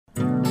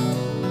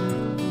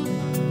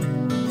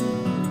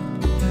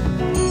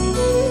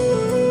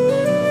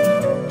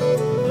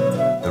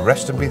The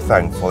Restonby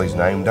Thankful is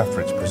named after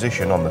its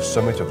position on the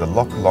summit of the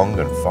Loch Long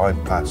and Five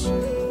Pass.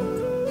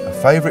 A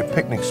favourite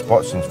picnic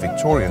spot since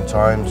Victorian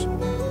times,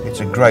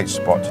 it's a great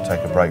spot to take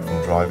a break from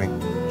driving,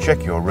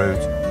 check your route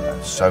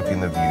and soak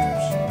in the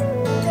views.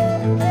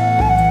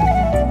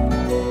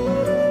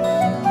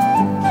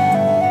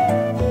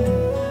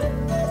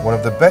 One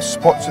of the best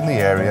spots in the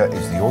area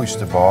is the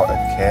Oyster Bar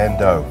at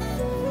Cairndow.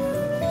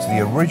 It's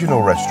the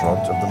original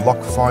restaurant of the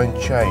Loch Fyne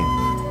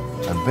chain,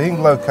 and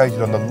being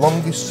located on the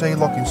longest sea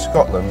loch in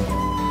Scotland,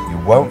 you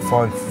won't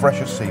find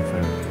fresher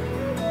seafood.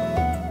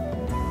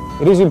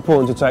 It is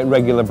important to take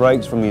regular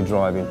breaks from your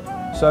driving,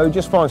 so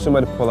just find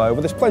somewhere to pull over.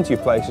 There's plenty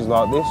of places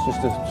like this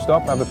just to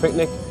stop, have a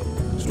picnic,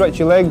 stretch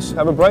your legs,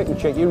 have a break and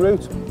check your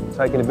route,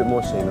 take in a bit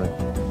more scenery.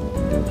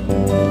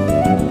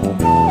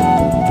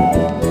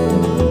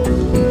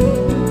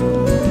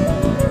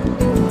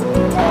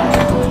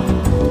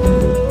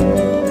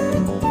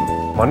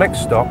 My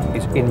next stop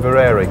is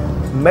Inveraray.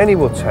 Many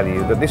will tell you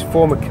that this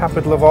former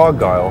capital of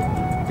Argyll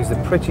is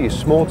the prettiest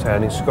small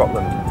town in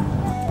Scotland.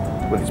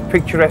 With its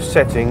picturesque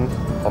setting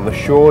on the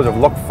shores of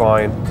Loch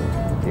Fyne,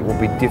 it will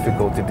be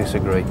difficult to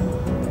disagree.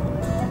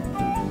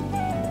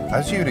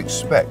 As you'd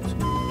expect,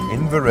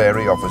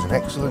 Inveraray offers an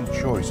excellent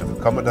choice of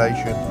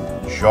accommodation,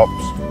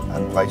 shops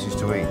and places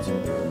to eat.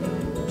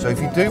 So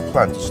if you do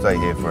plan to stay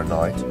here for a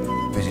night,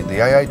 visit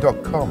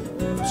theaa.com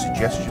for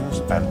suggestions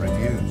and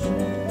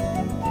reviews.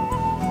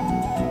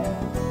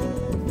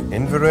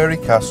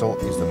 Inveraray Castle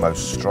is the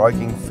most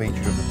striking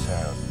feature of the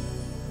town.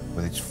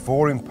 With its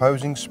 4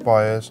 imposing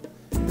spires,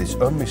 this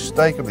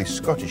unmistakably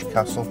Scottish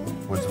castle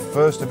was the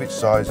first of its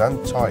size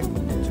and type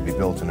to be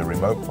built in a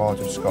remote part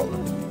of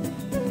Scotland.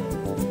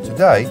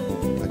 Today,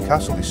 the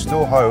castle is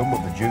still home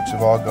of the Dukes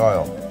of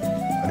Argyll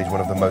and is one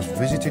of the most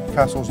visited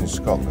castles in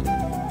Scotland.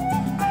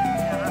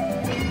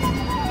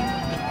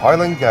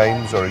 Highland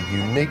Games are a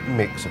unique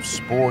mix of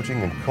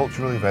sporting and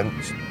cultural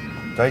events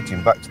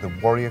dating back to the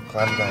warrior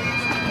clan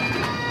days.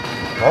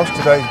 Whilst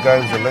today's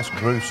games are less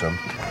gruesome,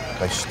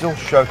 they still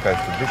showcase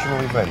traditional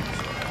events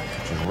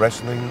such as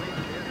wrestling,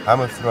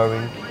 hammer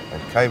throwing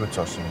and caber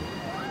tossing.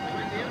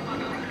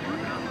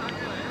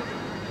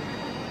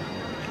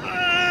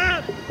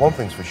 One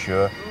thing's for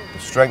sure, the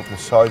strength and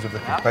size of the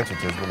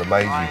competitors will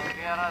amaze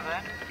you.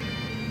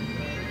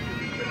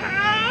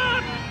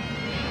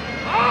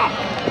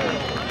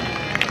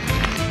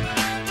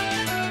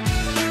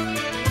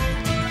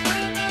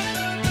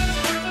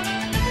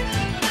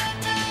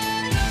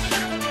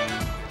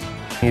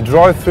 When you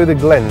drive through the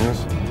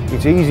glens,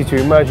 it's easy to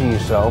imagine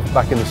yourself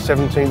back in the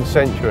 17th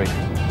century,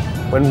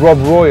 when Rob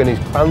Roy and his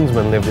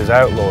clansmen lived as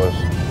outlaws.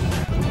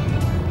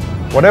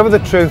 Whatever the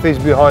truth is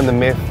behind the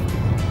myth,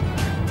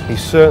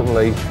 he's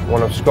certainly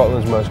one of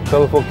Scotland's most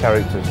colourful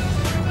characters.